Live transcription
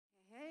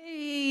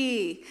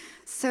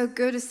So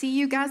good to see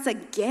you guys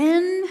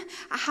again.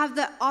 I have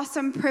the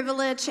awesome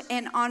privilege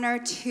and honor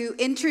to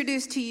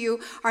introduce to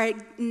you our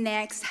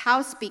next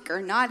house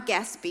speaker, not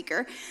guest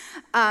speaker.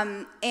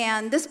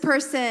 And this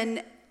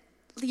person,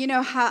 you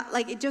know how,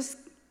 it just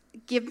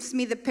gives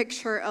me the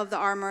picture of the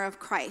armor of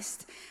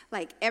Christ.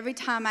 Like every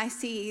time I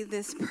see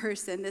this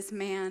person, this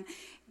man,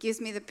 gives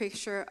me the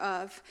picture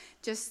of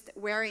just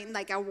wearing,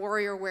 like a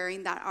warrior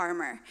wearing that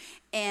armor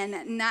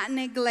and not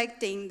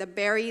neglecting the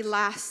very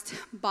last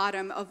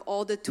bottom of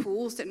all the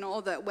tools and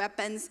all the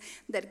weapons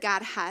that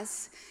God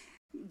has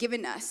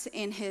given us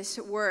in his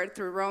word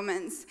through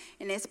Romans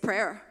and his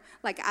prayer.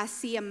 Like I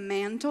see a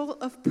mantle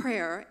of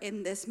prayer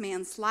in this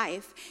man's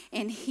life,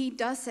 and he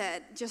does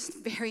it just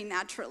very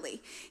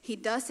naturally. He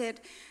does it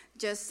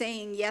just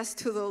saying yes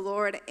to the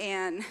Lord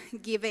and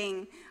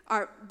giving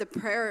the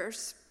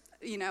prayers,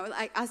 you know,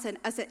 like as an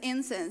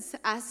incense,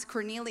 as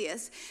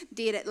Cornelius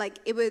did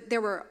it. There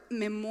were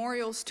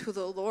memorials to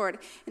the Lord,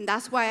 and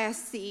that's why I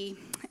see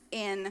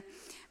in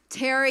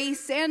Terry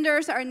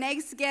Sanders, our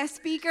next guest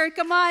speaker.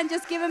 Come on,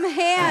 just give him a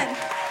hand.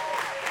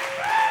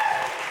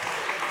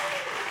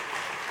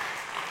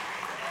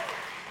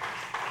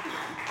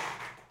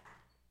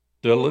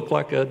 Do I look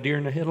like a deer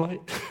in the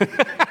headlight?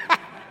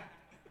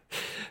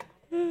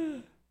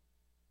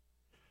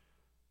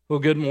 Well,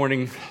 good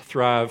morning,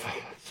 Thrive.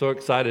 So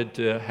excited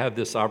to have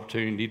this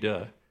opportunity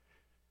to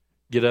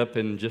get up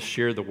and just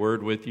share the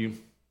word with you.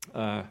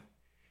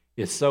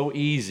 It's so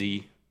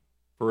easy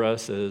for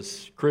us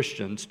as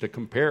Christians to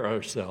compare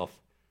ourselves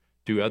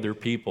to other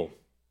people.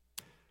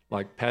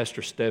 Like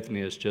Pastor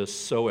Stephanie is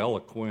just so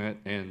eloquent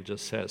and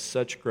just has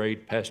such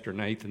great, Pastor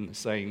Nathan the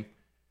same.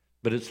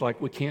 But it's like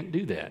we can't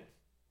do that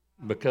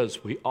because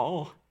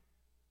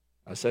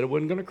I said I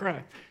wasn't going to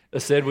cry. I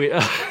said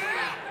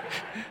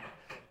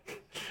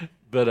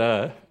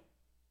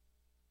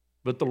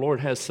But the Lord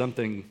has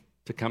something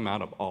to come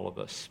out of all of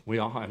us. We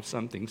all have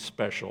something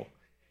special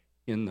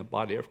in the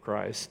body of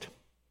Christ.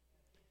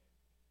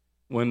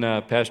 When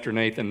Pastor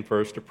Nathan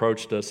first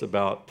approached us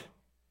about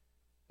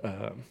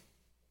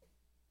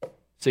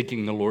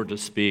seeking the Lord to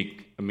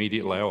speak,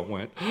 immediately I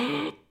went,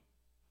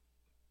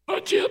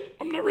 not yet,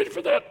 I'm not ready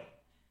for that.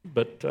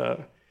 But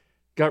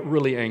got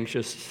really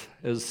anxious,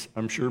 as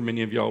I'm sure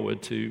many of y'all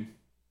would too.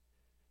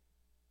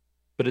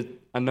 But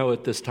I know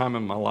at this time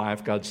in my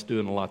life, God's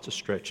doing lots of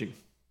stretching.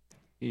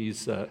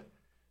 He's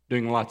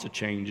doing lots of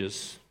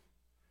changes.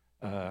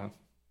 I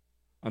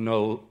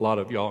know a lot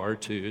of y'all are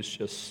too.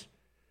 It's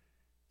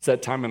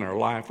that time in our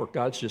life where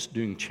God's just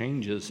doing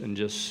changes and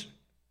just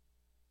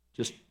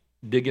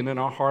digging in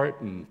our heart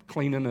and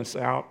cleaning us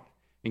out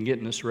and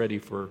getting us ready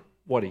for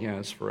what he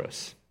has for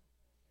us.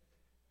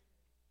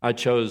 I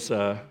chose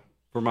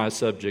for my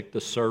subject, the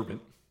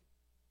servant.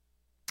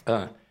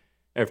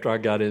 After I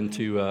got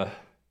into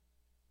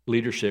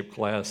leadership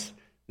class,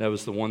 that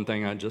was the one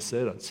thing I just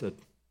said. I said,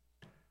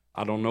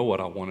 I don't know what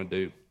I want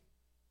to do.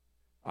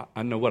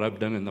 I know what I've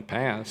done in the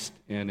past,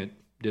 and it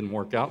didn't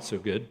work out so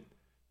good.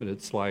 But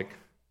it's like,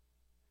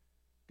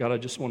 God, I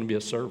just want to be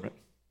a servant.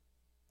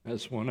 I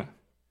just want to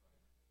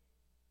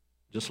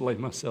just lay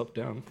myself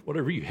down,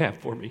 whatever you have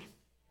for me.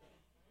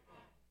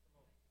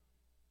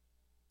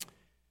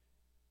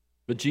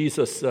 But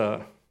Jesus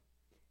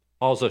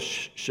also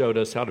showed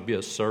us how to be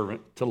a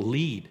servant, to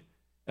lead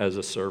as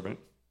a servant.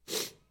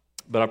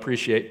 But I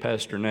appreciate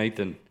Pastor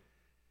Nathan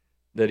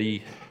that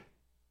he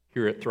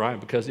here at Thrive,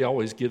 because he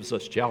always gives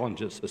us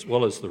challenges, as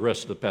well as the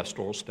rest of the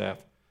pastoral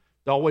staff.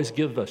 They always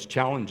give us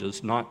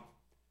challenges, not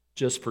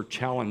just for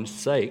challenge's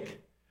sake,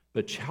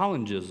 but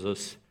challenges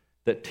us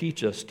that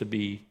teach us to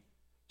be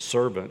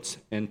servants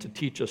and to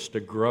teach us to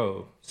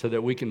grow so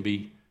that we can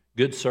be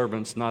good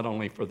servants not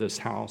only for this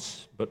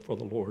house, but for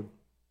the Lord.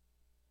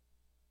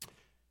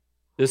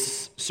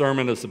 This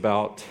sermon is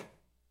about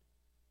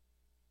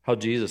how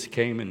Jesus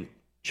came and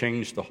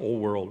changed the whole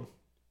world,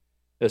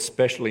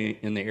 especially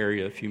in the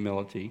area of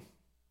humility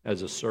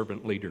as a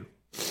servant leader.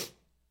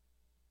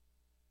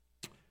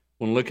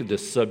 When looking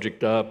this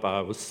subject up,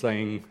 I was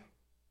saying,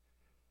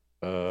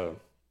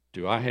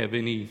 do I have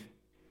any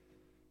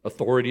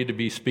authority to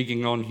be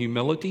speaking on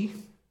humility?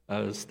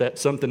 Is that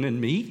something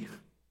in me?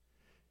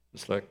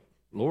 It's like,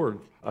 Lord,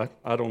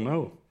 I don't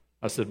know.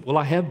 I said, well,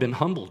 I have been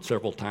humbled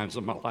several times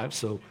in my life,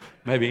 so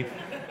maybe.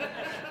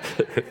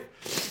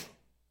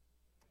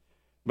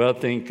 But I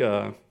think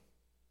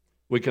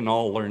we can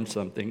all learn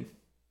something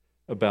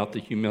about the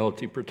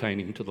humility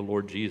pertaining to the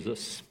Lord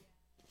Jesus.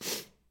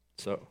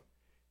 So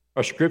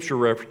our scripture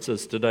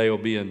references today will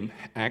be in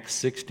Acts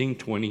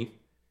 16:20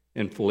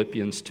 and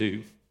Philippians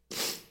 2. I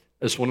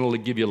just wanted to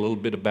give you a little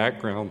bit of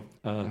background.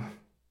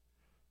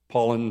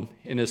 Paul and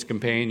his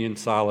companion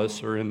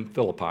Silas are in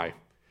Philippi.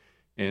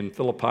 And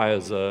Philippi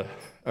is a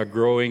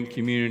growing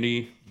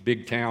community,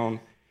 big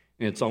town,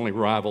 and it's only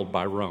rivaled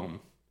by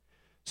Rome.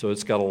 So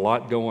it's got a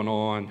lot going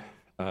on.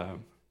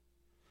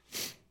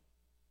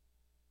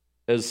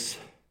 As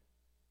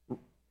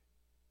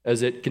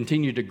it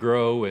continued to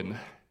grow, and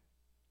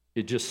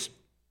it just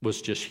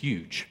was just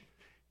huge.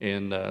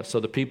 And so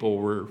the people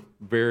were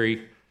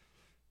very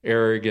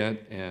arrogant,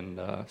 and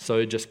so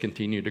it just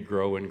continued to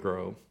grow and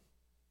grow.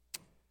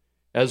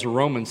 As a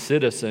Roman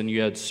citizen,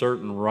 you had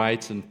certain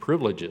rights and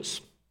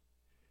privileges,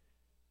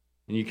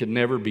 and you could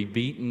never be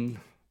beaten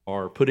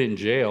or put in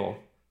jail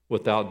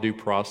without due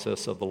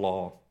process of the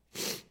law.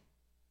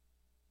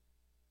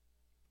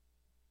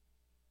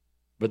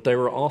 But they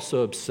were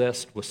also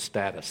obsessed with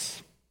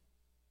status.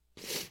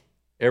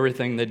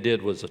 Everything they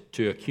did was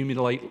to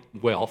accumulate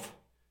wealth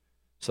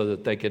so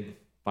that they could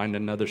find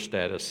another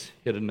status,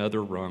 hit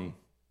another rung.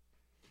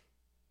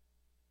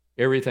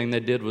 Everything they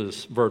did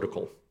was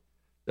vertical.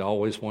 They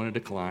always wanted to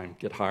climb,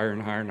 get higher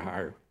and higher and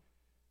higher,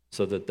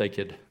 so that they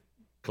could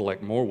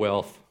collect more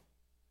wealth,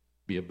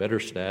 be a better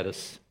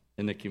status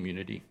in the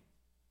community.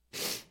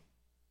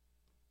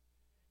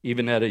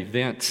 Even at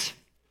events,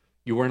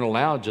 you weren't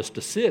allowed just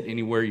to sit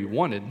anywhere you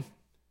wanted.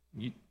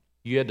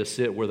 You had to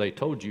sit where they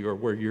told you or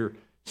where your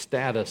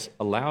status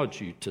allowed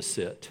you to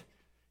sit.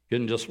 You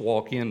couldn't just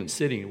walk in and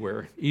sit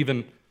anywhere.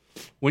 Even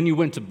when you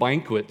went to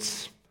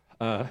banquets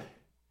and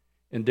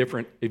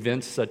different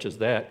events such as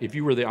that, if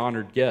you were the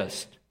honored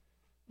guest,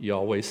 you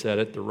always sat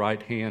at the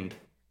right hand.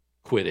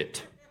 Quit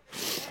it.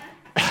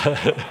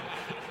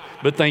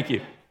 But thank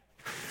you.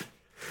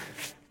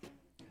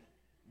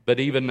 But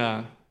even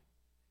at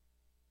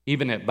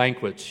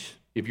banquets,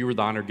 if you were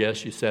the honored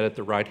guest, you sat at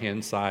the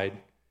right-hand side.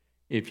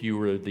 If you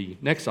were the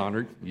next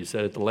honored, you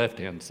sat at the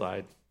left-hand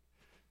side.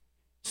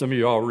 Some of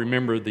you all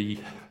remember the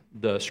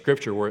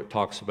scripture where it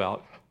talks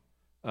about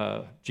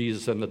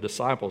Jesus and the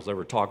disciples. They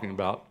were talking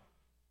about,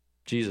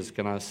 Jesus,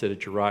 can I sit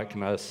at your right?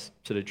 Can I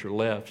sit at your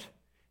left?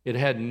 It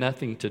had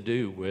nothing to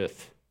do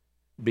with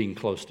being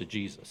close to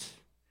Jesus.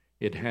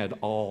 It had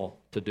all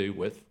to do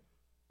with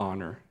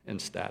honor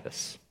and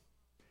status.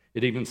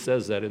 It even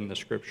says that in the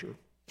scripture.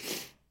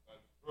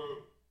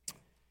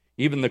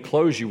 Even the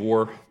clothes you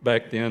wore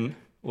back then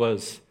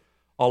was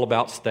all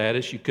about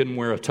status. You couldn't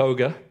wear a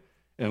toga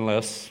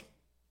unless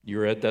you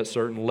were at that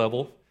certain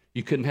level.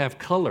 You couldn't have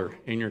color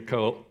in your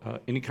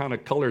any kind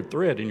of colored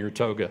thread in your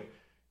toga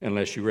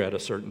unless you were at a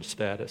certain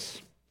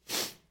status.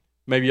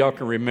 Maybe y'all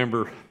can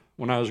remember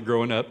when I was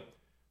growing up,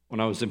 when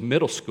I was in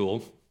middle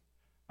school,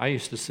 I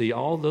used to see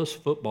all those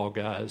football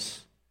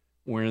guys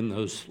wearing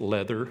those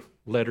leather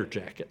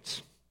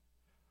jackets.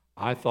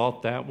 I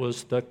thought that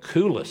was the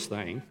coolest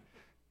thing.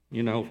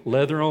 You know,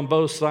 leather on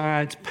both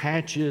sides,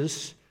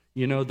 patches.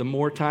 You know, the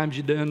more times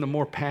you did, the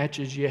more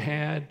patches you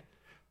had.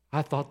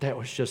 I thought that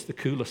was just the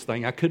coolest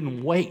thing. I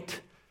couldn't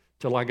wait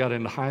till I got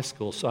into high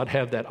school so I'd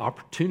have that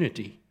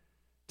opportunity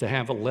to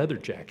have a leather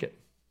jacket.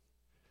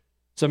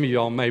 Some of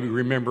y'all maybe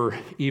remember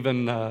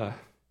even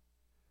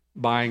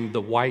buying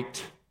the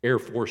white Air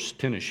Force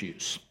tennis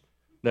shoes.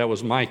 That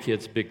was my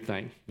kid's big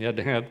thing. You had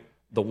to have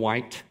the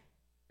white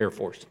Air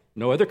Force.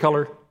 No other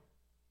color,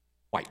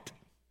 white.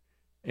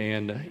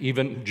 And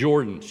even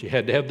Jordans. You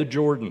had to have the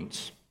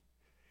Jordans.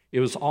 It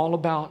was all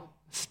about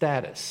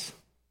status.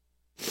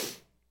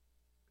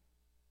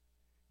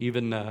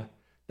 Even the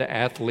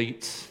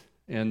athletes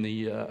and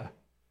the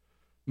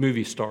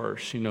movie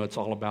stars, you know, it's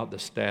all about the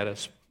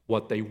status.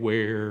 What they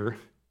wear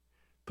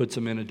puts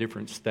them in a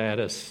different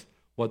status.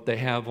 What they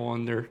have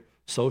on their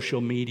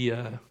social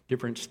media,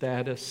 different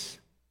status.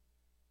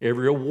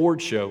 Every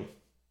award show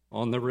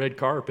on the red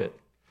carpet.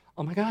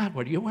 Oh my God,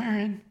 what are you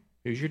wearing?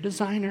 Who's your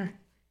designer?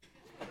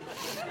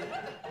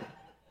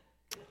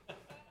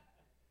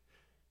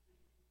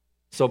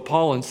 So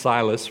Paul and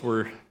Silas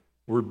were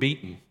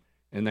beaten,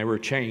 and they were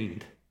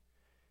chained,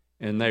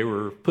 and they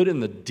were put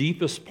in the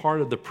deepest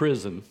part of the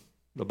prison,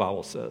 the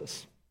Bible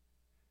says.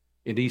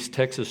 In East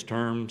Texas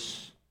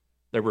terms,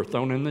 they were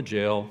thrown in the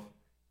jail,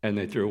 and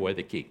they threw away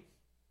the key.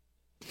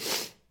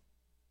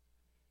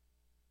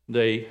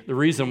 The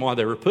reason why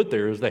they were put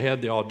there is they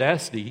had the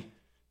audacity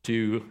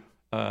to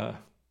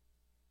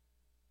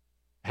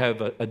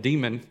have a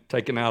demon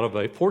taken out of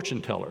a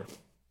fortune teller.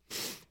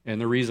 And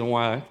the reason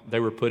why they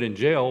were put in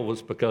jail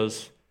was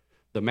because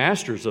the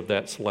masters of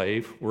that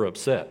slave were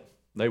upset.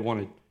 They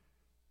wanted,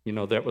 you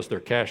know, that was their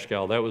cash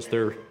cow. That was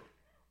their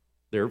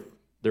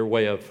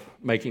way of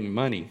making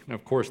money. And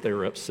of course, they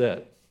were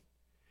upset.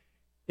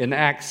 In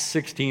Acts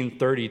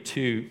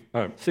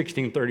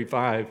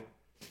 16:35,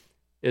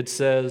 it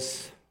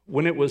says,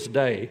 when it was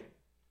day,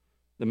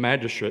 the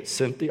magistrate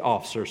sent the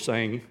officer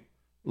saying,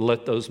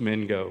 let those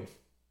men go.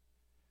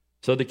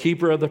 So the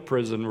keeper of the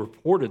prison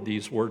reported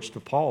these words to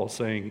Paul,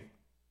 saying,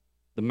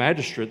 the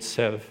magistrates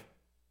have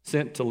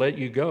sent to let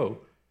you go.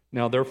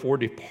 Now therefore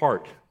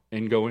depart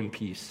and go in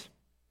peace.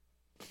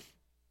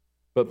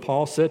 But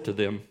Paul said to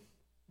them,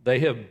 they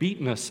have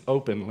beaten us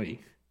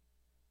openly,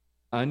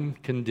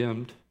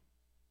 uncondemned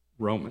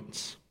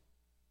Romans.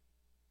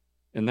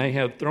 And they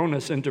have thrown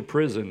us into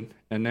prison,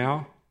 and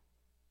now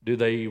do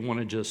they want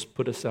to just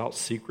put us out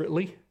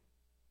secretly?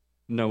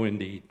 No,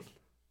 indeed.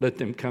 Let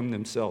them come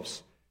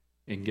themselves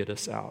and get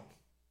us out.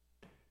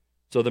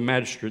 So the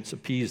magistrates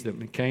appeased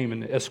them and came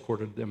and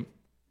escorted them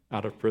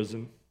out of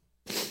prison.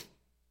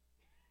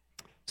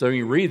 So when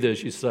you read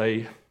this, you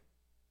say,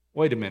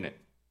 wait a minute,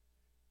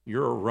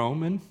 you're a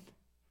Roman?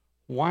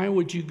 Why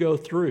would you go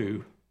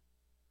through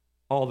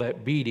all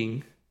that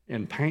beating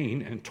and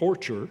pain and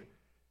torture,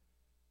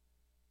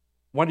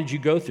 why did you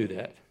go through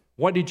that?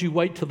 Why did you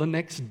wait till the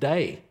next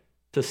day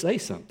to say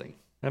something?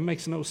 That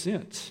makes no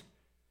sense.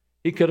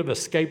 He could have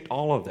escaped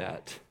all of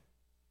that,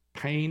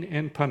 pain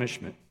and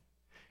punishment.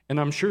 And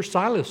I'm sure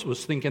Silas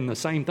was thinking the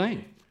same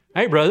thing.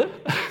 Hey, brother,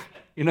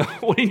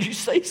 why didn't you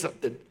say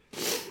something?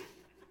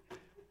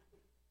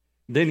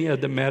 Then he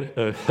had the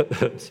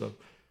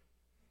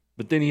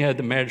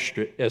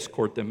magistrate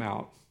escort them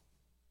out.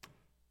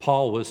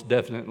 Paul was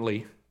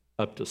definitely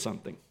up to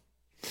something.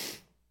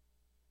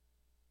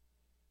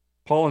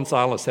 Paul and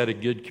Silas had a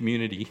good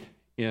community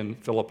in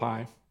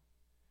Philippi.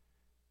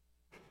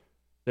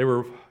 They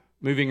were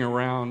moving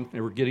around. They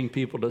were getting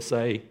people to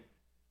say,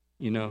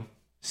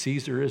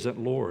 Caesar isn't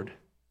Lord.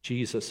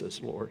 Jesus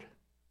is Lord.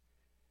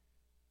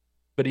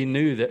 But he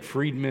knew that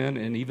freedmen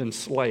and even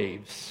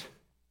slaves,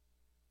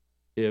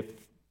 if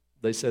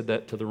they said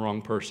that to the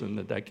wrong person,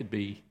 that could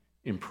be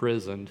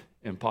imprisoned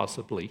and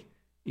possibly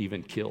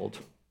even killed.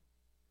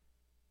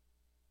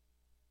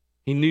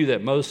 He knew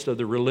that most of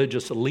the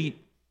religious elite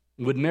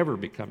would never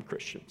become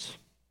Christians.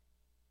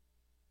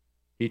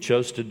 He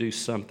chose to do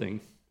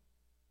something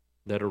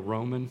that a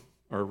Roman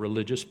or a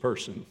religious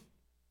person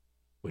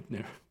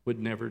would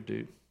never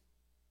do.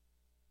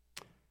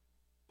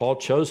 Paul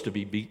chose to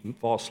be beaten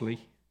falsely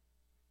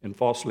and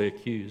falsely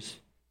accused.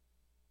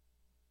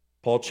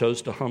 Paul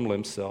chose to humble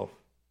himself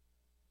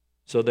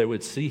so they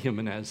would see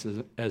him as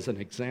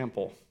an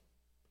example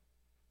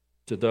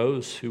to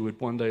those who would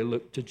one day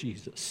look to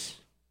Jesus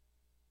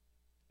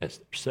as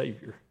their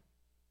Savior.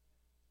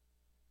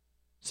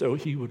 So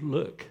he would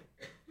look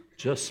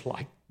just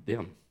like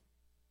them.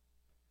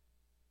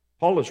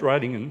 Paul is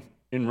writing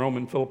in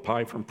Roman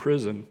Philippi from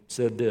prison,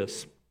 said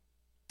this,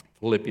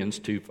 Philippians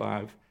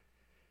 2:5.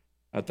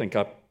 I think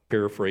I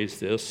paraphrased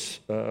this.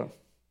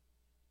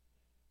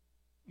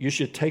 You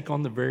should take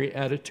on the very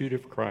attitude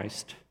of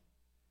Christ,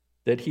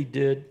 that he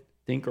did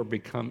think or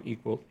become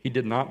equal. He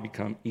did not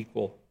become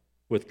equal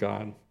with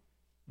God,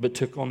 but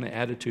took on the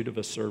attitude of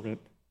a servant,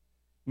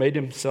 made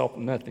himself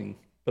nothing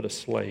but a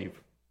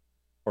slave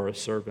or a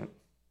servant.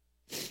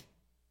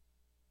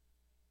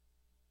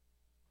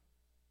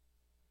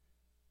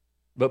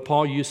 But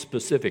Paul used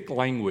specific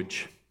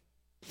language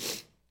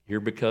here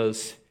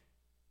because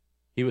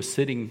he was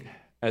sitting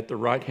at the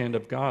right hand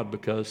of God,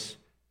 because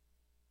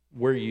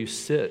where you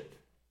sit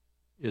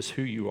is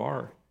who you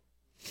are,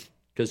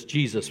 because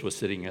Jesus was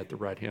sitting at the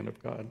right hand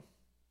of God.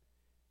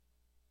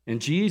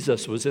 And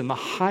Jesus was in the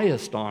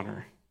highest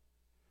honor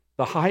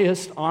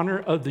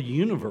of the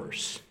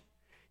universe.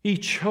 He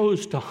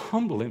chose to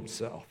humble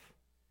himself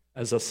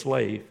as a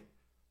slave,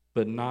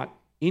 but not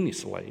any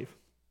slave,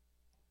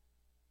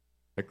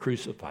 a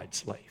crucified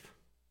slave,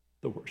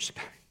 the worst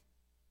kind.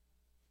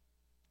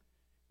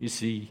 You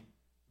see,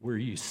 where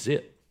you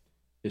sit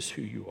is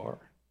who you are.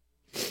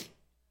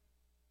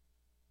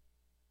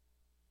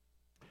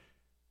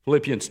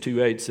 Philippians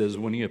 2:8 says,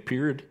 when he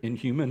appeared in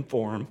human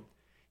form,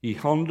 he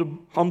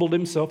humbled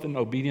himself in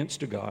obedience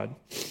to God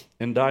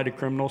and died a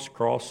criminal's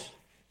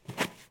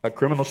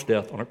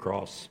death on a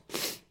cross.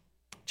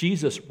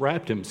 Jesus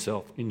wrapped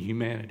himself in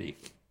humanity.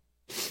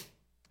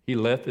 He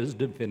left his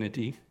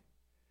divinity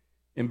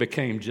and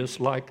became just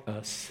like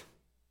us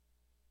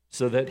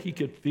so that he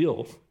could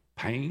feel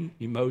pain,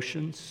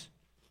 emotions,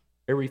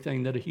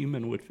 everything that a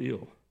human would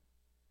feel.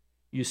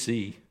 You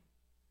see,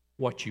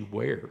 what you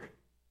wear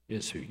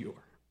is who you are.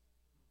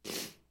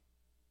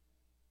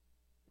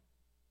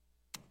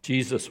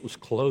 Jesus was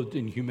clothed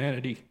in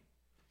humanity.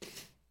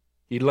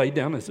 He laid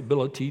down his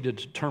ability to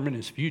determine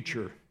his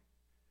future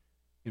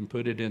and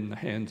put it in the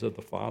hands of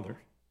the Father.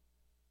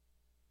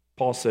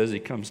 Paul says he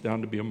comes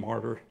down to be a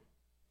martyr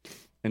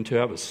and to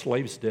have a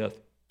slave's death,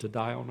 to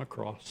die on a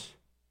cross.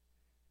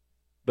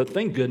 But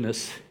thank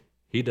goodness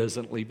he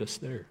doesn't leave us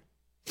there.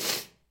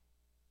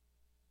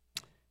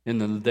 And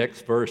then the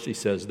next verse he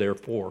says,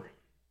 therefore.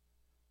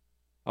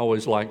 I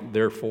always like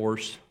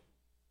therefores.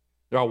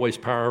 They're always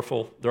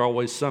powerful. They're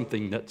always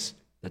something that's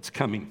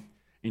coming,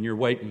 and you're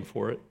waiting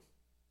for it.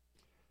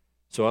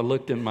 So I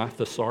looked in my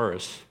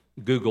thesaurus,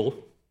 Google,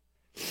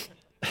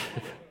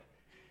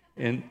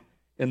 and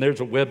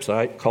there's a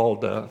website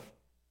called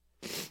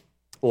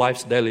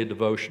Life's Daily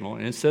Devotional,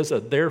 and it says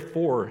that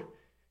therefore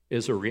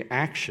is a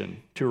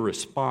reaction to a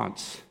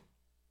response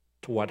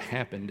to what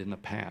happened in the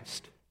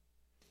past.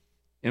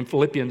 In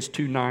Philippians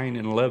 2:9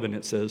 and 11,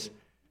 it says,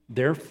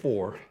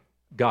 therefore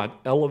God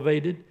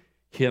elevated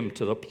him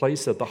to the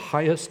place of the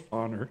highest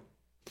honor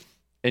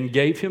and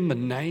gave him the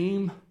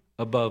name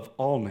above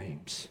all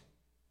names,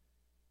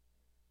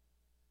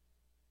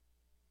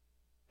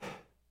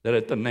 that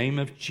at the name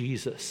of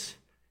Jesus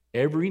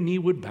every knee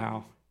would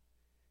bow,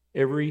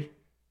 every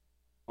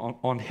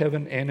on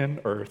heaven and in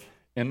earth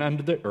and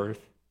under the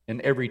earth, and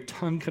every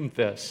tongue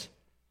confess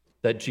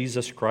that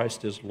Jesus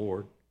Christ is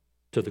Lord,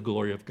 to the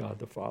glory of God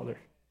the Father.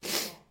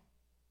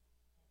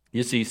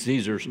 You see,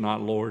 Caesar's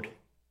not Lord.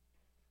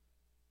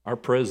 Our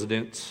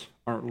presidents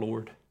aren't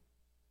Lord.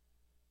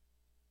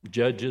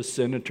 Judges,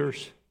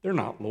 senators, they're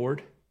not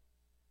Lord.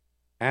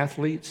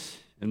 Athletes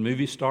and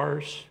movie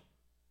stars,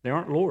 they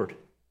aren't Lord.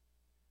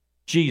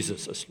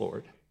 Jesus is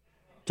Lord,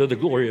 to the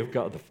glory of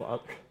God the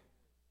Father.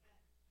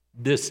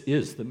 This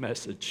is the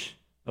message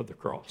of the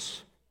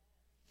cross.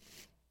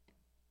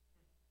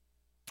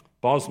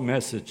 Paul's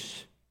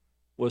message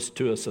was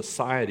to a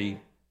society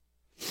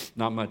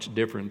not much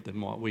different than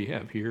what we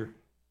have here.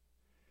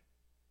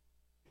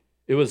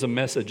 It was a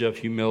message of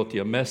humility,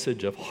 a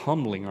message of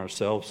humbling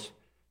ourselves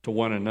to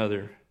one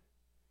another.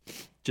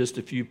 Just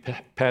a few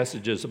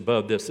passages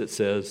above this, it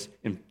says,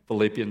 in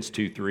Philippians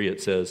 2:3,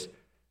 it says,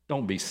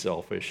 don't be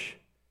selfish.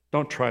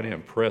 Don't try to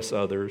impress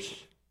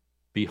others.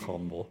 Be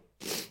humble.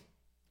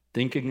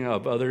 Thinking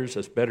of others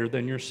as better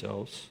than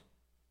yourselves.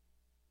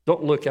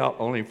 Don't look out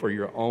only for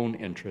your own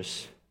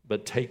interests,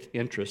 but take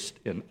interest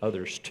in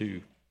others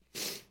too.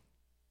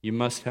 You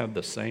must have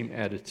the same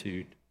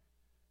attitude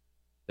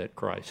that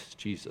Christ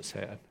Jesus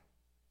had.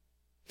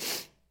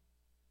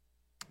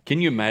 Can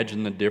you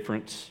imagine the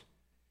difference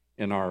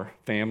in our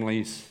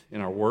families,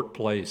 in our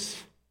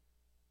workplace,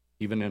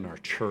 even in our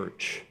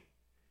church,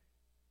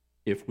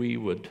 if we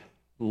would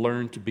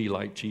learn to be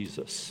like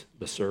Jesus,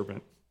 the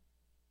servant?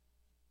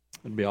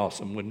 It'd be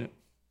awesome, wouldn't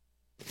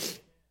it?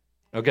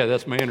 Okay,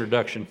 that's my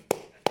introduction.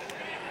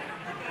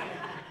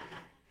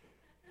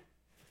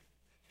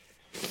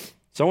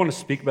 So I want to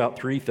speak about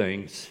three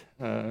things.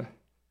 And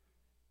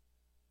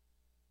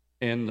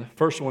the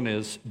first one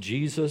is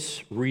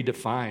Jesus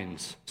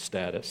redefines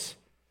status.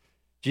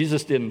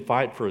 Jesus didn't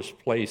fight for his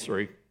place or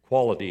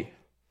equality.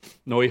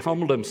 No, he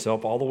humbled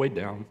himself all the way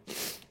down.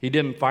 He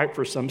didn't fight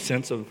for some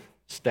sense of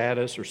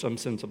status or some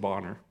sense of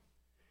honor.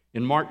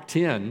 In Mark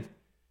 10,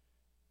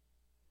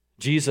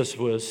 Jesus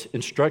was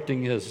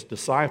instructing his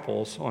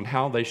disciples on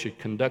how they should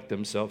conduct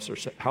themselves or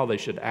how they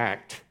should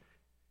act.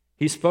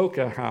 He spoke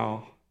of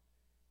how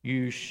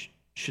you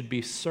shouldn't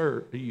be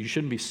served,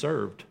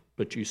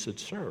 but you should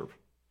serve.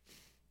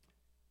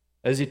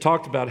 As he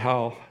talked about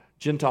how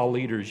Gentile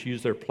leaders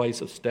use their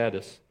place of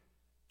status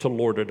to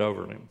lord it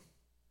over them.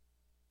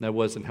 That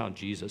wasn't how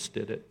Jesus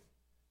did it.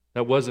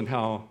 That wasn't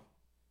how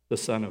the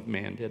Son of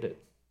Man did it.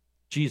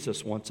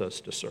 Jesus wants us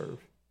to serve.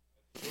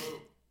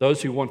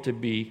 Those who want to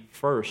be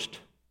first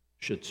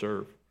should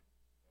serve.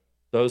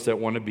 Those that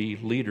want to be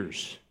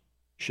leaders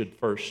should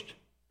first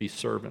be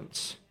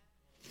servants.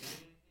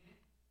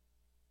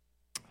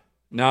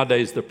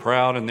 Nowadays, the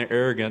proud and the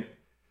arrogant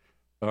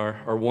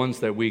are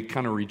ones that we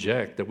kind of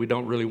reject, that we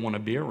don't really want to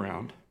be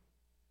around.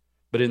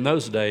 But in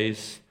those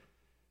days,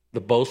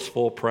 the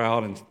boastful,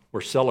 proud,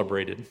 were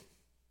celebrated.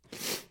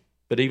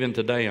 But even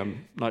today,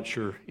 I'm not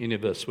sure any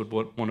of us would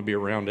want to be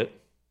around it.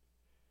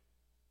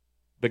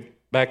 But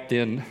back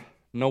then,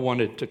 no one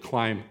wanted to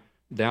climb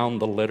down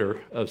the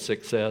ladder of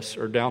success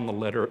or down the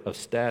ladder of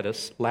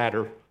status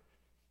ladder.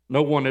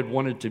 No one had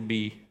wanted to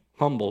be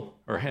humble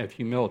or have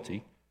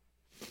humility.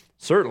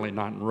 Certainly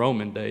not in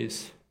Roman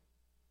days.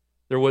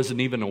 There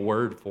wasn't even a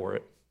word for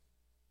it.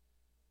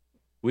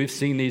 We've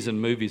seen these in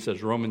movies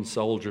as Roman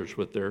soldiers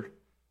with their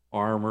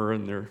armor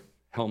and their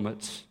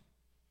helmets.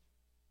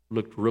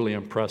 Looked really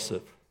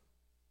impressive.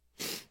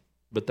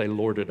 But they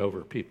lorded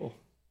over people.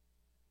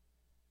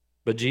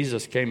 But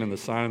Jesus came in the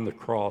sign of the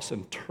cross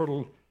and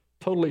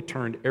totally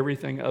turned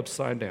everything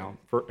upside down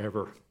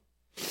forever.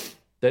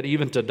 That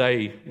even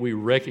today we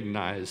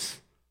recognize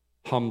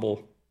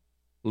humble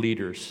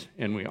leaders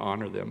and we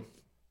honor them.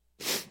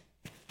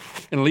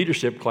 In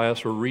leadership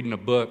class, we're reading a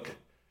book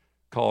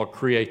called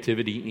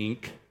Creativity,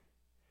 Inc.,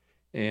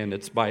 and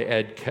it's by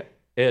Ed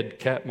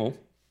Catmull.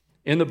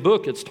 In the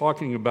book, it's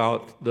talking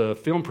about the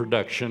film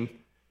production,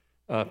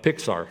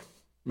 Pixar.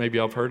 Maybe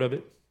I've heard of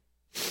it.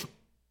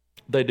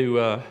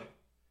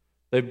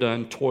 They've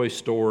done Toy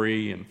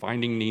Story and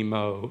Finding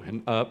Nemo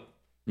and Up,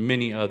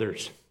 many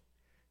others.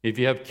 If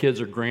you have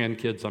kids or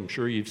grandkids, I'm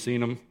sure you've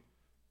seen them.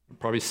 You're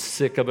probably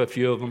sick of a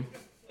few of them.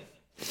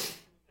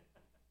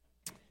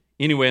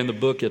 Anyway, in the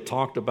book, it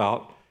talked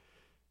about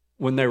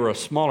when they were a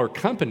smaller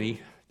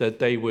company that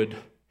they would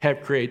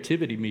have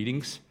creativity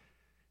meetings,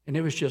 and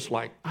it was just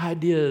like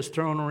ideas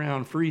thrown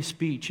around, free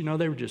speech.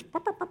 They were just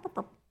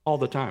all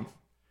the time.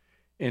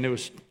 And it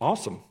was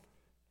awesome.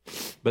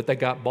 But they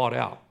got bought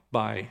out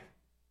by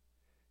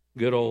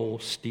good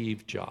old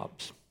Steve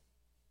Jobs.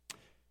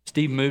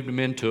 Steve moved them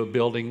into a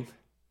building,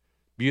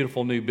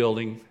 beautiful new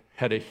building,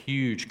 had a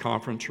huge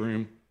conference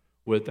room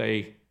with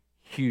a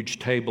huge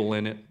table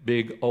in it,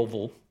 big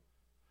oval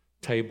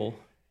table.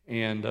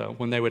 And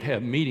when they would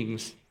have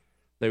meetings,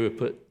 they would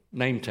put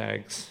name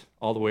tags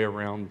all the way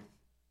around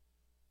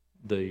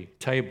the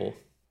table.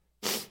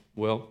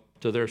 Well,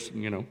 to their,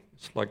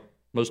 it's like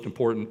most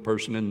important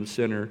person in the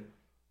center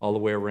all the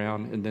way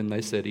around. And then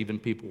they said even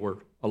people were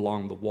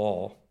along the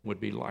wall would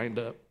be lined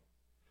up.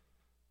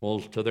 Well,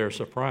 to their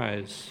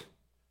surprise,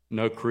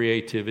 no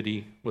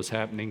creativity was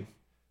happening.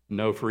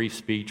 No free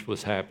speech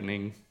was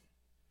happening.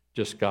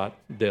 Just got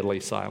deadly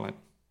silent.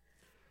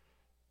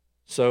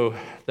 So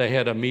they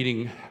had a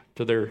meeting,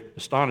 to their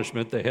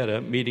astonishment, they had a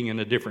meeting in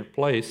a different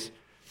place.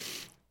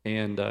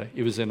 And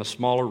it was in a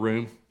smaller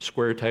room,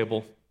 square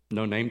table,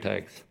 no name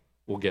tags.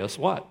 Well, guess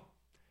what?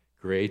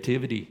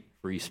 Creativity,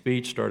 Free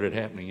speech started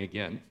happening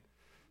again.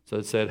 So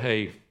it said,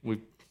 hey, we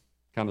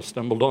kind of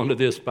stumbled onto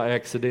this by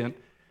accident,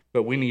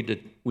 but we need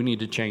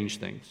to change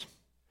things.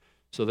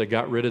 So they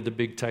got rid of the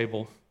big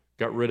table,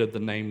 got rid of the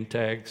name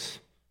tags.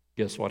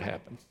 Guess what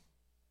happened?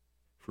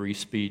 Free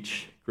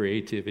speech,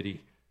 creativity,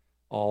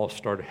 all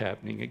started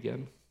happening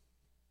again.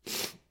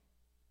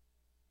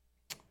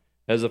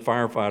 As a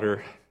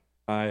firefighter,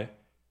 I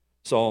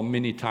saw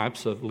many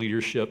types of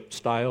leadership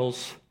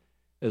styles,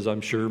 as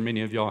I'm sure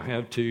many of y'all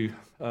have too.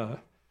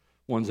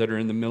 Ones that are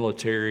in the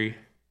military,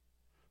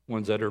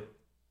 ones that are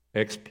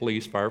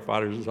ex-police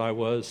firefighters as I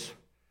was,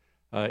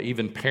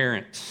 even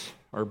parents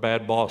or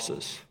bad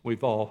bosses.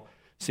 We've all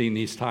seen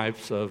these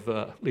types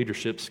of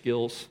leadership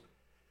skills.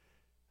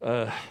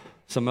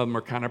 Some of them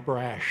are kind of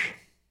brash.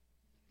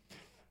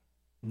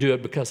 Do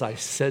it because I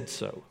said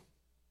so.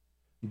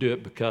 Do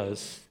it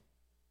because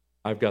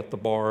I've got the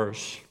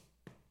bars,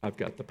 I've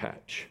got the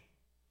patch.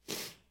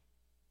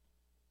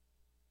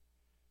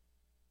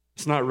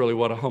 It's not really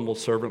what a humble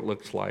servant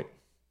looks like.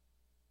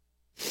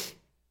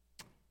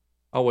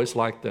 I always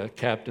liked the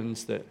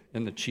captains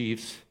and the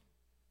chiefs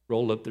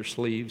rolled up their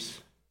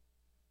sleeves,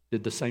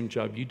 did the same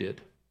job you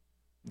did.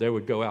 They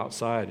would go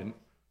outside and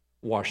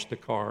wash the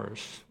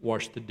cars,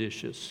 wash the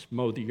dishes,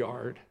 mow the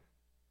yard.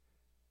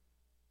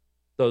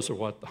 Those are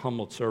what the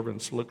humble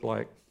servants look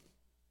like.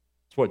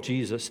 It's what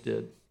Jesus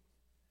did.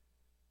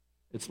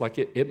 It's like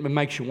it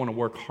makes you want to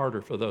work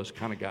harder for those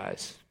kind of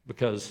guys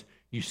because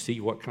you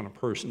see what kind of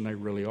person they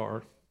really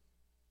are.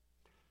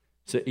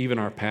 So even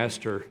our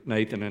pastor,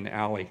 Nathan and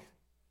Allie,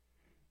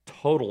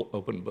 total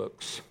open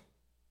books.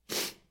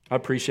 I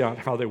appreciate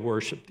how they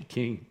worship the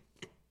King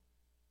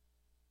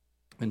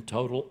in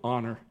total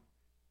honor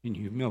and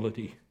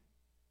humility.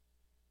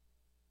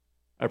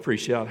 I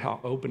appreciate how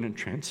open and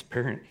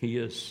transparent he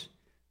is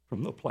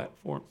from the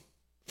platform.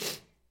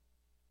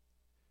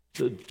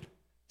 So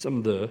some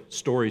of the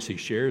stories he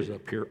shares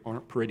up here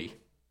aren't pretty,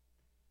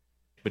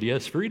 but he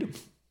has freedom.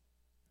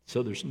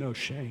 So there's no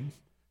shame,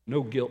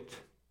 no guilt.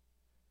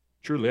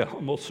 Truly a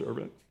humble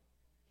servant.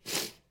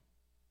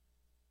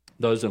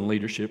 Those in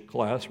leadership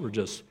class were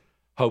just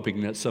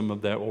hoping that some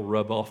of that will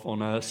rub off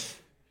on us.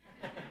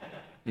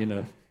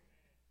 That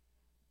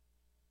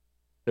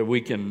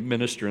we can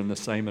minister in the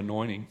same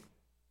anointing.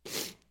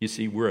 You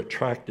see, we're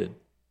attracted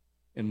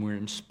and we're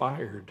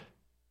inspired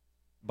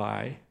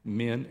by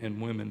men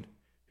and women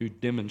who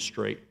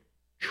demonstrate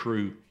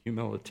true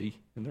humility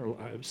in their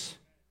lives.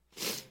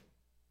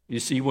 You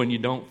see, when you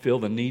don't feel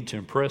the need to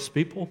impress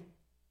people,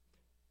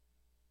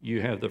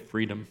 you have the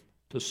freedom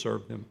to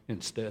serve them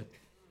instead.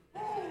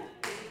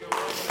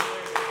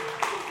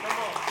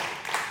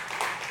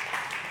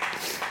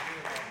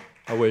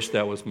 I wish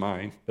that was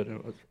mine, but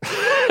it was.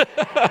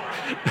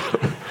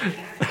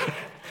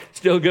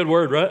 Still a good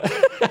word, right?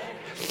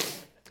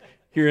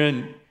 Here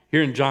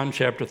in John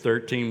chapter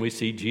 13, we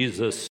see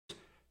Jesus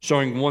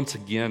showing once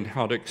again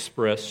how to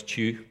express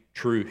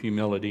true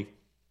humility.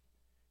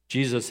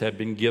 Jesus had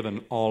been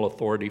given all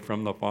authority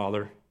from the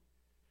Father.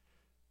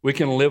 We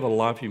can live a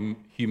life of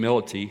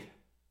humility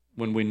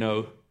when we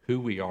know who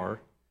we are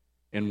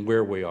and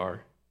where we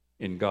are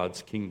in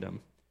God's kingdom.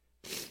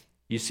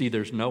 You see,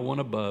 there's no one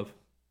above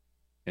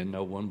and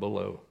no one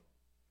below.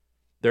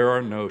 There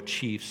are no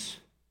chiefs,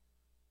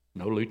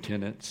 no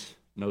lieutenants,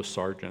 no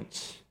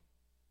sergeants.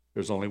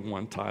 There's only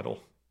one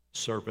title,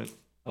 servant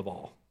of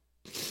all.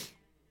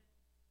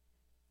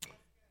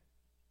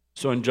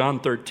 So in John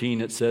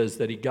 13, it says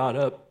that he got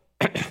up,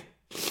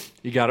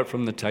 he got up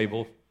from the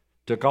table,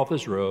 took off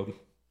his robe,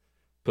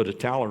 put a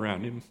towel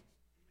around him.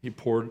 He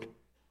poured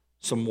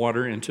some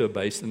water into a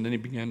basin, and then he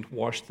began to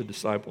wash the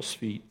disciples'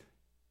 feet,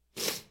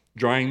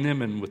 drying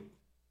them in with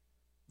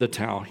the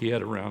towel he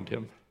had around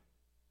him.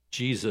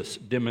 Jesus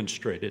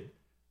demonstrated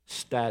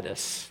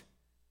status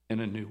in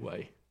a new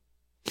way.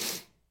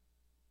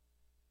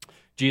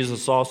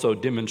 Jesus also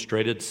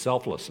demonstrated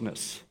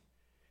selflessness.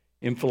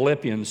 In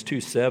Philippians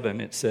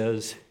 2:7, it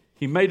says,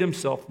 he made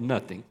himself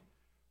nothing.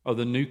 Or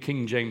the New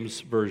King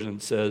James Version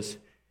says,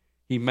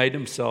 he made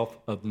himself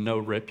of no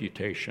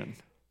reputation.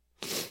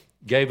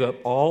 Gave up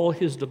all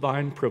his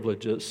divine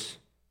privileges.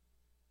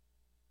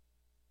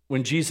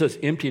 When Jesus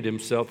emptied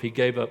himself, he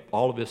gave up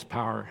all of his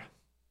power,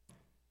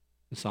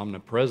 his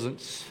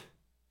omnipresence,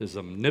 his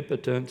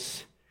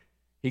omnipotence.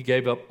 He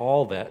gave up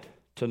all that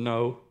to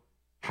know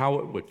how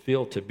it would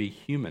feel to be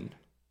human.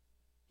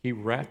 He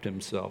wrapped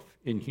himself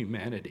in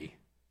humanity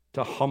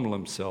to humble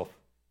himself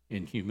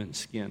in human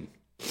skin.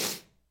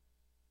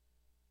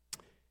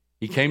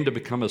 He came to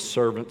become a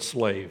servant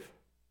slave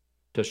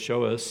to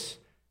show us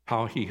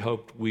how he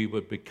hoped we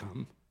would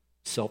become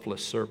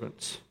selfless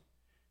servants.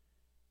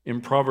 In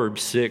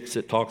Proverbs 6,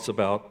 it talks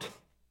about,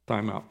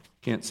 time out,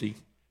 can't see.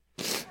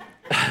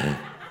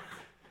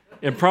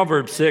 In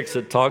Proverbs 6,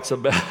 it talks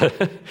about,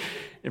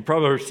 in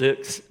Proverbs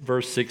 6,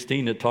 verse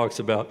 16, it talks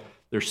about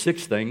there's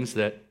 6 things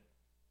that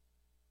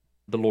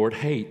the Lord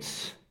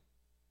hates,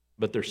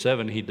 but there's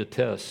 7 he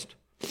detests.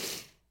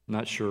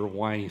 Not sure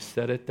why he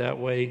said it that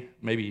way.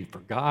 Maybe he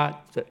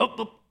forgot. Said, got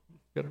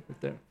it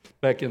right there.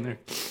 Back in there.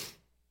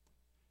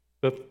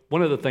 But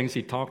one of the things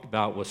he talked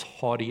about was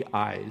haughty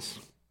eyes.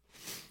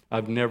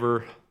 I've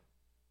never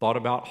thought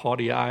about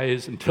haughty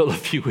eyes until a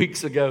few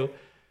weeks ago.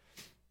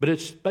 But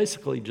it's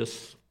basically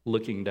just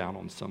looking down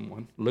on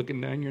someone,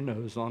 looking down your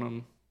nose on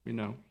them, you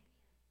know.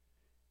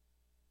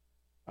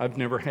 I've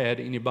never had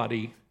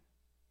anybody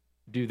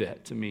do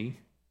that to me,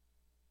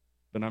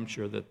 but I'm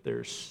sure that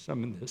there's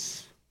some in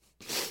this.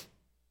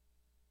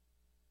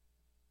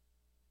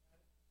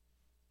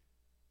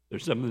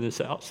 There's some in this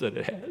house that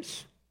it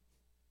has.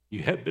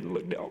 You have been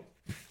looked down.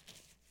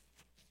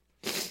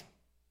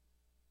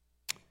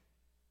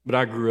 But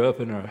I grew up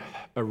in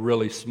a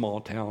really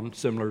small town,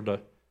 similar to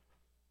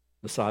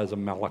the size of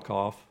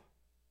Malakoff.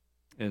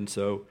 And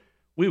so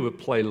we would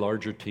play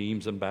larger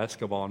teams in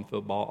basketball and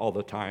football all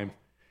the time.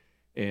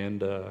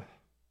 And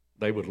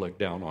they would look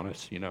down on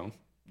us, you know.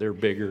 They're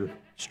bigger,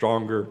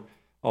 stronger,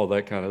 all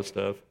that kind of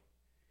stuff.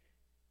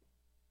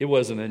 It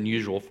wasn't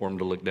unusual for them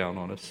to look down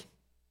on us.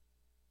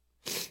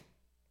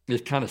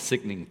 It's kind of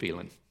sickening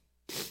feeling.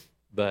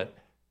 But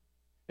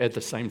at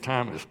the same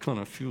time, it's kind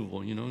of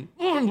fuel, you know.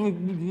 Oh, I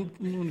want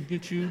to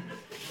get you.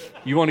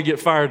 You want to get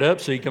fired up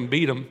so you can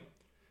beat them.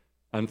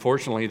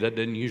 Unfortunately, that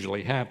didn't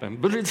usually happen.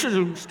 But it's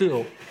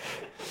still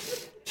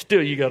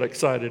you got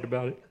excited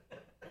about it.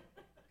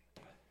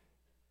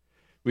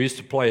 We used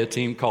to play a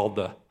team called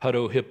the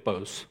Hutto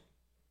Hippos.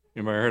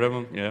 You ever heard of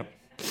them? Yeah.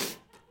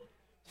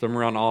 Some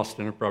around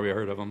Austin have probably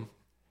heard of them.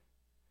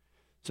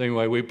 So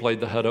anyway, we played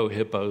the Hutto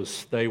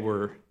Hippos. They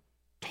were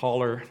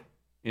taller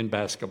in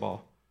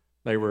basketball.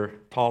 They were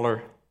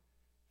taller,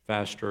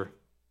 faster,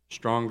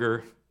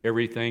 stronger,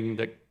 everything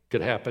that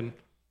could happen.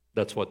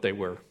 That's what they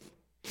were.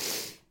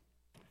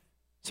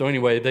 So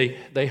anyway,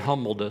 they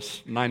humbled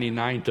us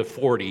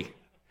 99-40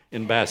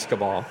 in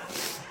basketball.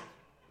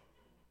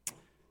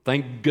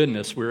 Thank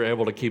goodness we were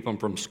able to keep them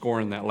from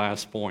scoring that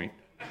last point.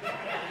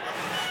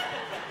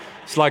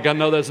 It's like, I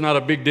know that's not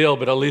a big deal,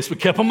 but at least we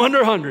kept them under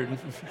 100. Of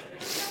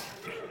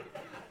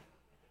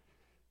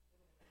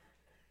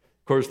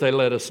course, they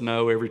let us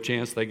know every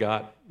chance they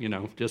got, you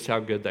know, just how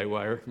good they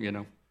were, you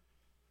know.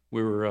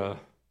 We were a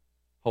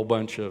whole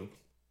bunch of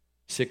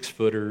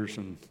 6-footers,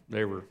 and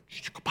they were,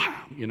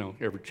 you know,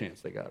 every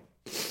chance they got.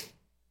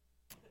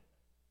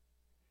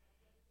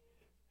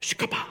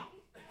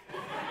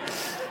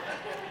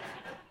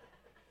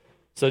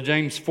 So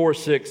James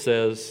 4:6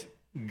 says,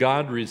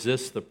 God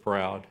resists the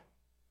proud,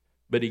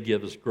 but he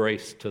gives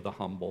grace to the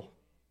humble.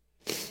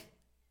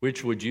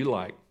 Which would you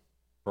like,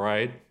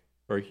 pride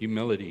or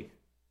humility?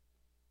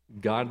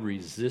 God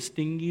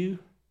resisting you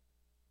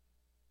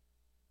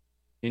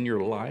in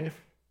your life,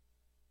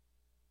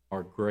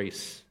 or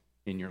grace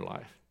in your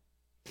life?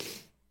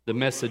 The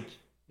message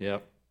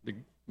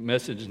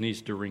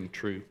needs to ring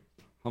true.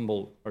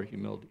 Humble or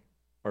humility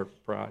or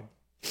pride.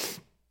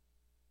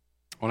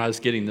 When I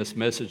was getting this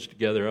message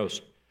together, I was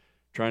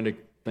trying to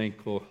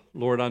think, well,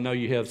 Lord, I know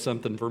you have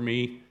something for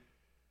me.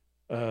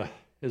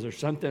 Is there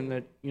something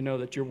that, you know,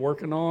 that you're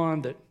working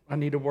on that I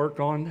need to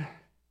work on?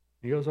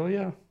 He goes, oh,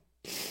 yeah.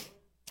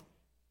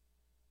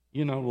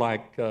 You know,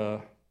 like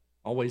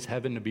always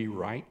having to be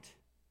right,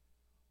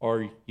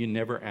 or you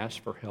never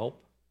ask for help.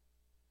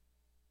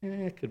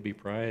 It could be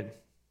pride.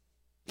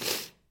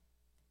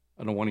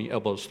 I don't want any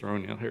elbows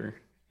thrown out here.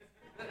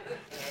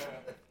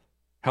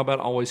 How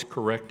about always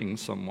correcting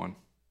someone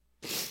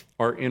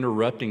or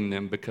interrupting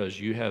them because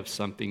you have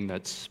something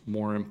that's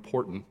more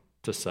important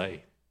to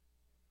say?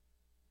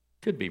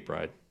 Could be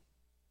pride.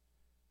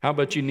 How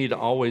about you need to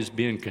always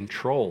be in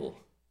control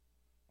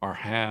or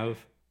have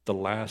the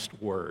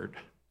last word?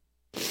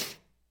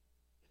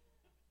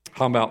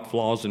 How about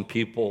flaws in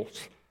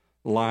people's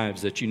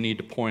lives that you need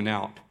to point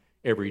out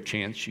every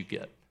chance you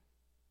get?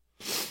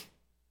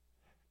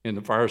 In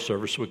the fire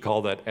service, we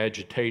call that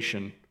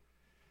agitation,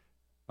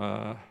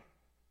 or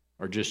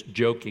just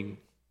joking,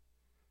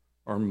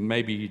 or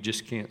maybe you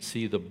just can't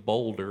see the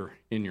boulder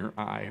in your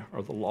eye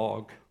or the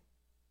log.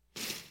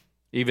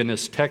 Even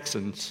as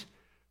Texans,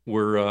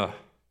 we're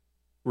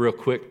real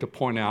quick to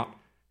point out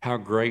how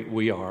great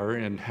we are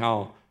and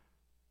how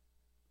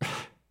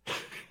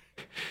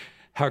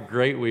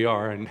great we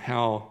are and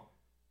how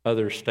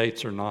other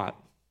states are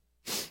not.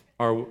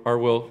 Or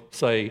we'll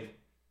say,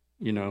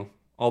 you know,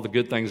 all the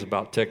good things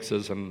about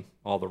Texas and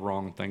all the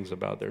wrong things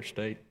about their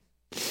state.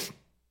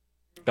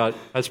 God,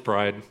 that's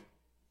pride.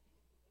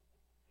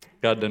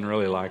 God doesn't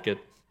really like it.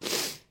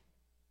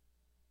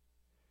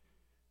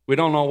 We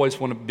don't always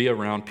want to be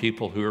around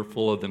people who are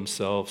full of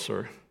themselves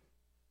or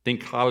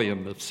think highly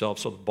of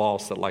themselves, or the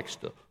boss that likes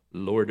to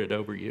lord it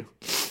over you.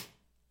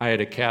 I had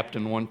a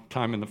captain one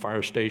time in the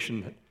fire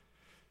station that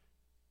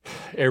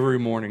every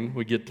morning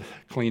we get to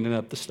cleaning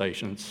up the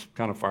station. It's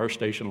kind of fire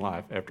station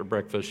life. After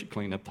breakfast, you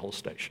clean up the whole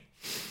station.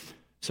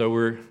 So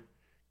we're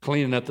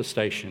cleaning up the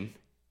station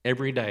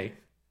every day,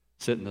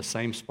 sit in the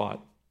same spot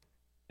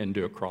and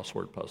do a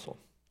crossword puzzle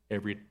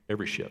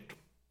every shift.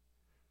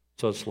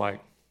 So it's like,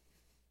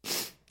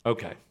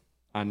 okay,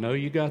 I know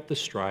you got the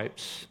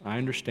stripes. I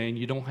understand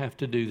you don't have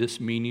to do this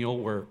menial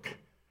work,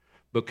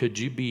 but could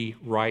you be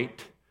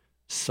right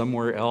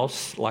somewhere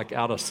else, like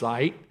out of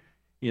sight,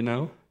 you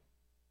know?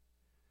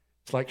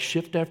 It's like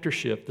shift after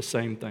shift, the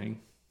same thing.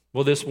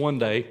 Well, this one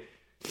day,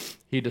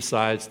 he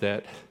decides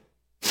that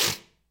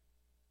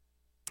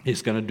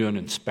he's going to do an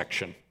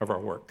inspection of our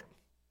work.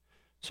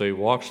 So he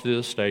walks through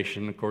the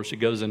station. Of course, he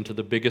goes into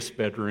the biggest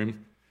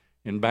bedroom.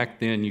 And back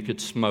then, you could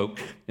smoke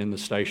in the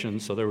station,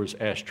 so there was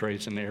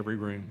ashtrays in every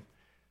room.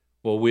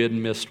 Well, we had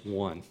missed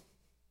one.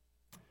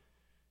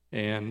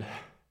 And,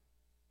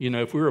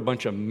 if we were a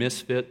bunch of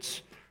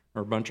misfits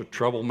or a bunch of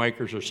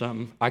troublemakers or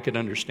something, I could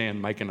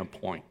understand making a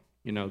point.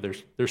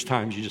 There's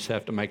times you just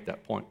have to make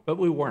that point. But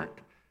we weren't.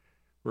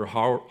 We're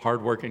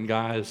hardworking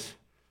guys,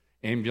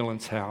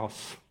 ambulance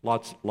house,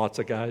 lots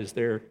of guys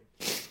there.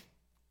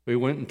 We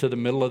went into the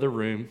middle of the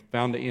room,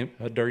 found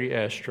a dirty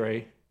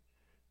ashtray,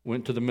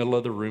 went to the middle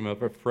of the room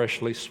of a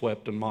freshly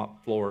swept and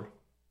mopped floor,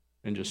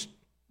 and just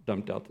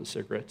dumped out the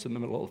cigarettes in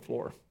the middle of the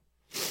floor.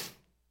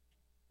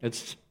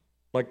 It's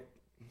like,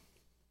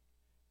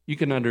 you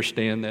can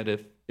understand that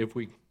if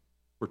we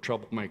were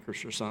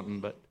troublemakers or something,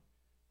 but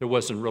there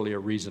wasn't really a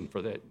reason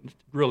for that. It's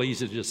real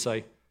easy to just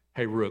say,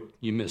 hey, Rook,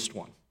 you missed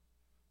one.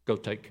 Go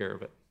take care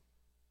of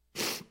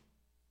it.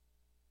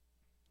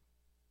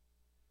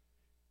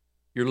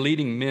 You're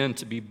leading men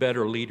to be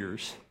better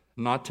leaders,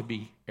 not to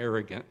be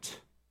arrogant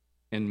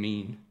and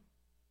mean.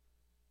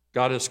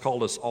 God has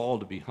called us all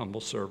to be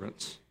humble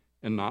servants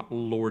and not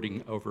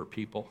lording over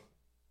people.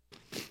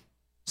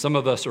 Some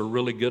of us are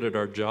really good at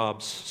our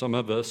jobs. Some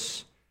of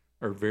us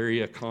are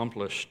very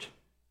accomplished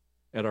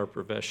at our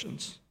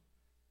professions.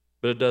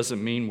 But it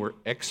doesn't mean we're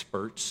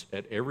experts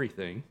at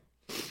everything.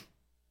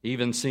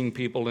 Even seeing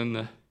people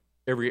in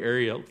every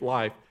area of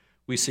life,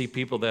 we see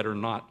people that are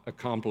not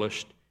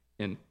accomplished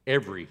in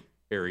every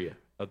area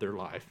of their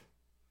life.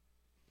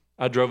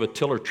 I drove a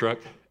tiller truck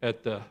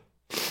at the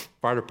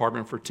fire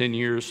department for 10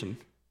 years, and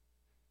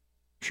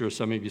I'm sure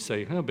some of you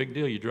say, oh, big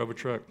deal, you drove a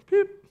truck.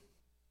 Beep.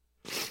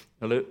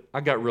 I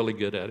got really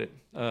good at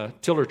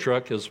it. Tiller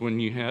truck is when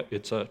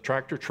it's a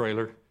tractor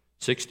trailer,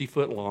 60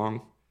 foot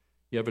long.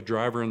 You have a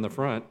driver in the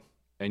front,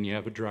 and you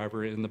have a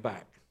driver in the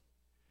back.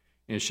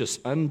 And it's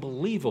just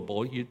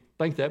unbelievable. You'd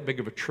think that big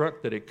of a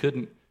truck that it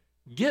couldn't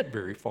get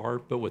very far,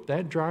 but with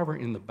that driver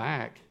in the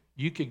back,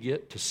 you could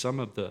get to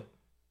some of the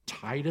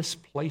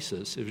tightest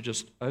places. It was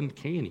just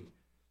uncanny.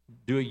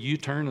 Do a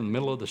U-turn in the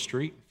middle of the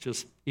street,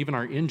 just even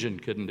our engine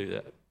couldn't do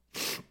that.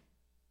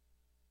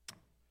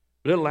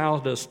 But it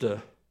allowed us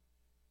to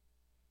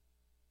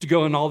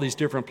go in all these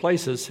different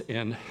places,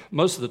 and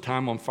most of the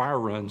time on fire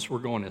runs, we're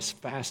going as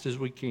fast as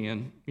we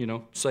can,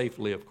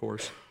 safely, of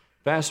course,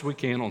 fast as we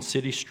can on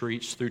city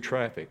streets through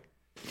traffic.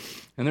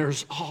 And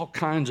there's all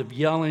kinds of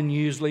yelling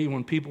usually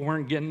when people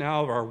weren't getting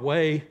out of our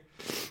way.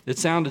 It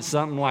sounded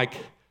something like,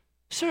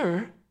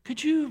 sir,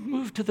 could you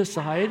move to the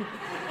side?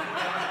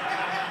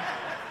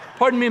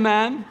 Pardon me,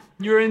 ma'am,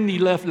 you're in the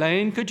left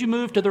lane. Could you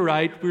move to the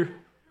right?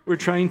 We're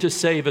trying to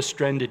save a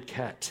stranded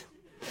cat.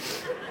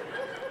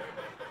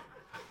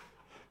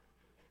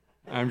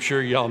 I'm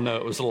sure y'all know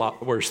it was a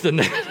lot worse than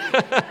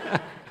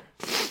that.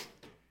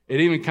 It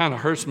even kind of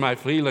hurts my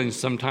feelings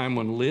sometime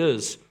when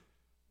Liz,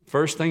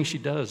 first thing she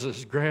does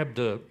is grab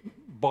the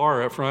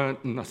bar up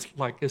front, and it's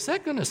like, is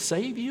that going to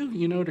save you,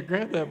 to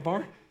grab that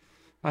bar?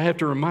 I have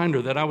to remind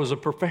her that I was a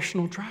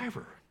professional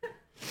driver.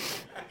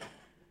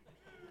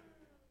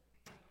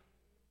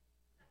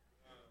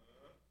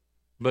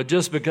 But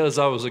just because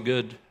I was a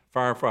good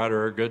firefighter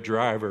or a good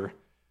driver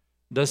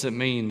doesn't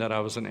mean that I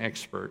was an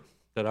expert,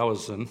 that I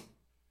was an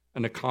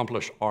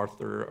accomplished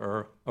author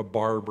or a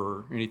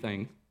barber or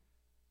anything.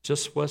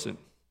 Just wasn't.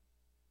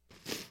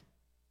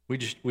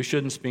 We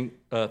shouldn't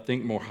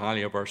think more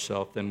highly of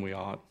ourselves than we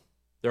ought.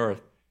 There are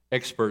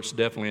experts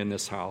definitely in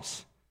this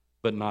house,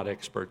 but not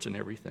experts in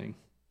everything.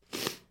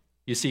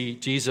 You see,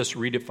 Jesus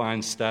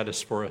redefines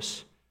status for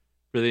us,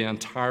 for the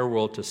entire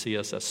world to see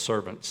us as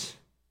servants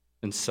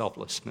and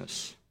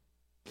selflessness.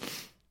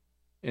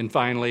 And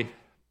finally,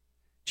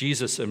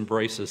 Jesus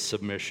embraces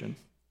submission.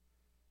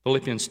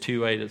 Philippians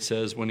 2:8, it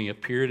says, when he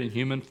appeared in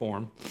human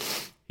form,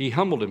 he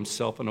humbled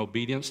himself in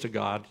obedience to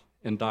God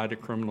and died a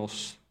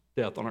criminal's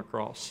death on a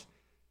cross.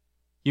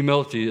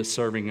 Humility is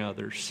serving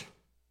others.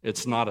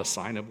 It's not a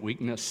sign of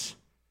weakness.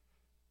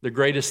 The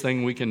greatest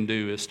thing we can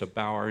do is to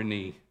bow our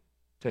knee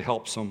to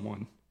help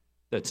someone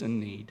that's in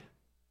need.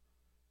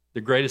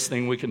 The greatest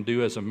thing we can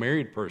do as a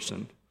married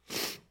person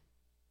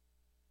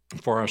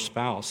for our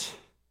spouse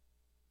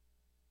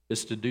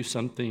is to do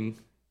something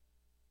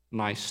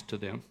nice to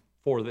them,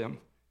 for them,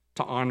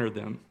 to honor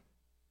them.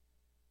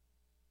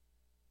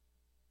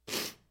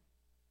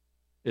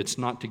 It's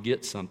not to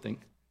get something.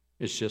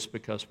 It's just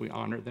because we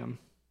honor them.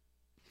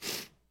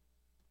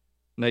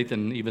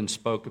 Nathan even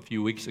spoke a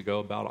few weeks ago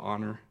about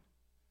honor.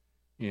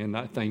 And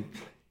I think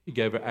he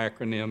gave an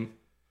acronym.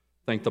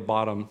 I think the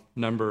bottom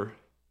number,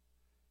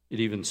 it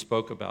even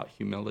spoke about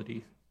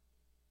humility.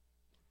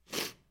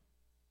 It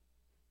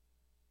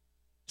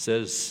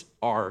says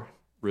R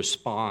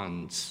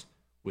responds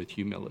with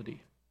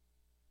humility.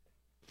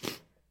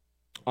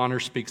 Honor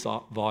speaks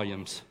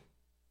volumes.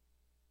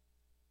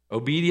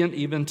 Obedient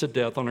even to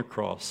death on a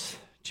cross,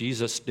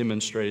 Jesus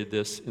demonstrated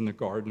this in the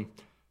garden.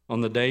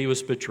 On the day he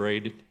was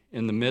betrayed,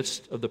 in the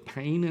midst of the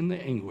pain and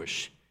the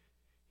anguish,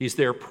 he's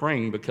there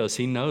praying because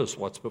he knows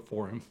what's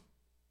before him.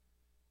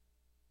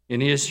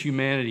 In his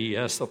humanity, he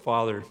asked the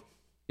Father,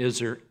 is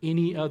there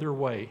any other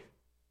way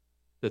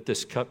that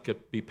this cup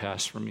could be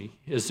passed from me?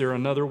 Is there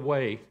another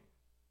way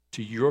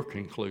to your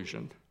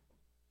conclusion?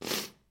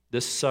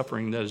 This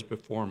suffering that is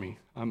before me,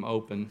 I'm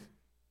open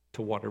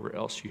to whatever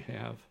else you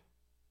have.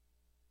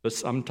 But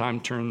sometime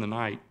during the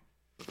night,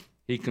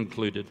 he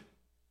concluded,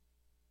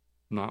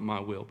 not my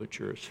will, but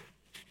yours.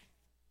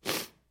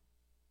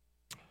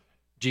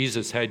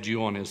 Jesus had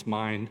you on his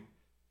mind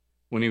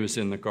when he was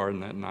in the garden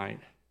that night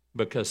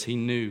because he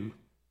knew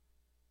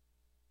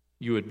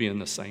you would be in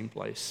the same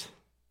place.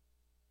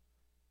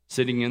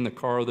 Sitting in the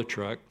car or the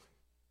truck,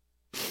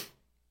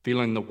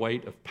 feeling the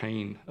weight of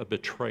pain, of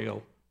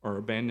betrayal, or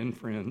abandoned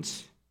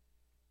friends,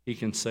 he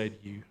can say to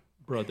you,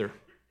 brother,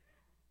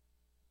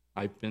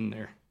 I've been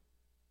there.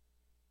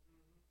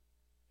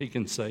 He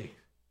can say,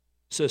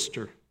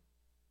 sister,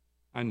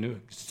 I knew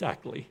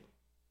exactly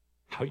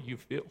how you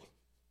feel.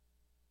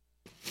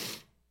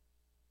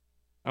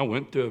 I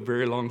went through a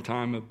very long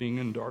time of being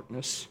in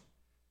darkness.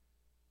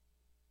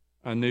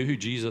 I knew who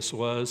Jesus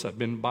was. I'd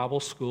been in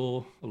Bible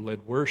school. I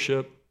led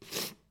worship.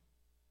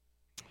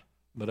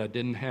 But I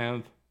didn't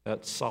have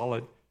that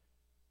solid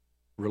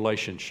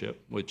relationship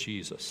with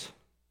Jesus.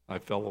 I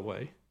fell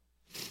away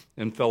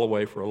and fell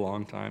away for a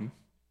long time.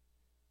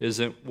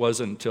 It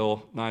wasn't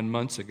until 9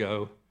 months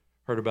ago,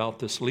 heard about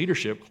this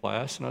leadership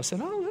class, and I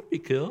said, oh, that'd be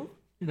cool.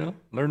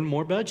 Learn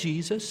more about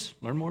Jesus,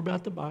 learn more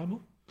about the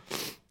Bible.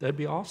 That'd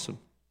be awesome.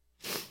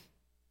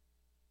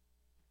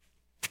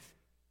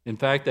 In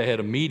fact, I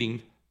had a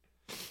meeting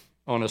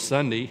on a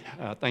Sunday.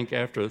 I think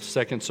after the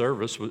second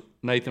service,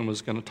 Nathan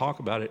was going to talk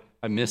about it.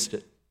 I missed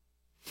it.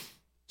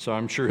 So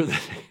I'm sure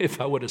that if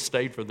I would have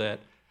stayed for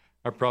that,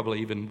 I probably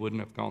even wouldn't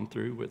have gone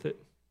through with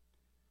it.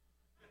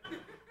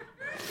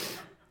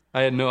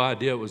 I had no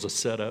idea it was a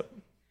setup.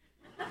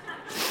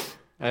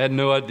 I had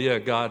no idea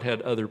God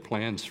had other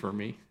plans for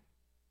me.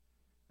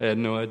 I had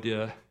no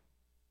idea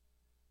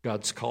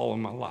God's call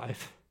in my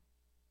life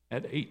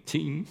at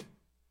 18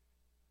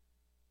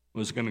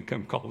 was going to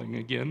come calling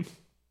again.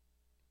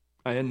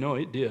 I had no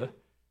idea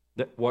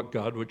that what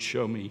God would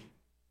show me,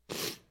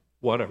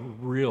 what a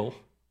real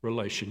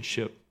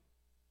relationship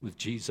with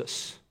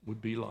Jesus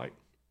would be like.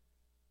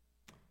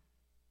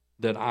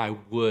 That I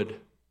would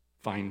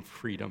find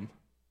freedom,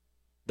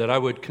 that I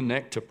would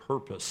connect to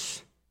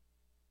purpose,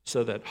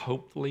 so that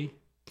hopefully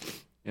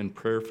and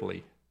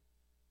prayerfully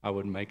I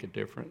would make a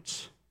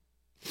difference.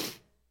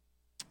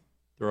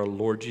 Through our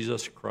Lord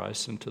Jesus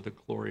Christ and to the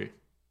glory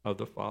of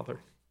the Father.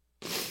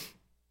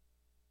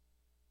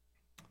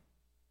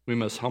 We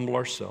must humble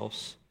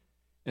ourselves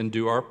and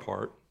do our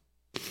part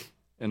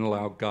and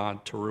allow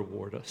God to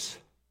reward us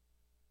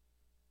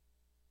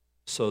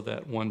so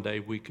that one day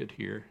we could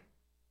hear,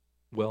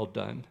 well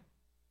done,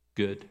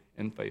 good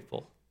and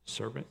faithful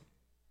servant.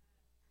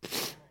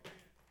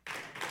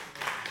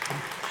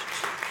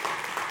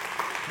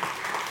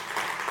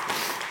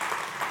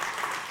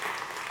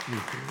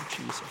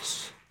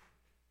 Jesus.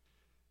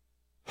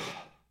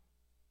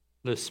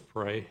 Let's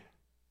pray.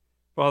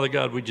 Father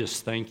God, we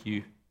just thank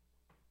you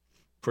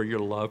for your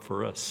love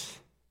for us.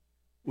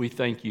 We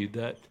thank you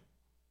that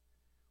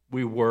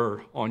we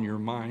were on your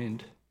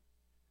mind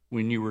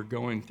when you were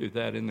going through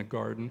that in the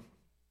garden.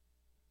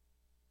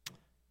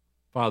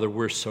 Father,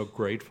 we're so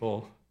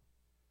grateful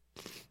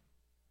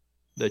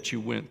that you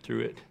went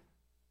through it.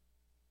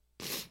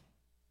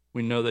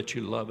 We know that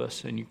you love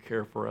us and you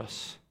care for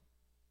us.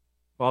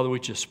 Father,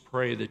 we just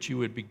pray that you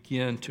would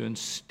begin to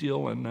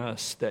instill in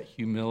us that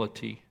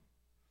humility,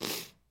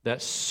 that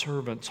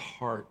servant's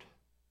heart.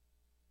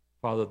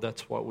 Father,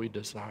 that's what we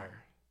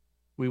desire.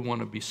 We want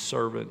to be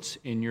servants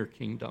in your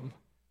kingdom.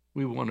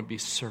 We want to be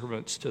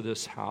servants to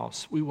this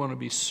house. We want to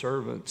be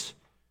servants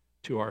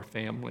to our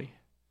family.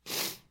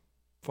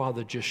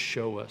 Father, just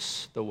show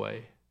us the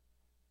way.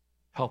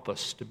 Help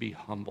us to be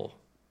humble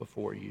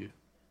before you.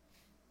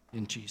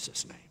 In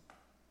Jesus' name.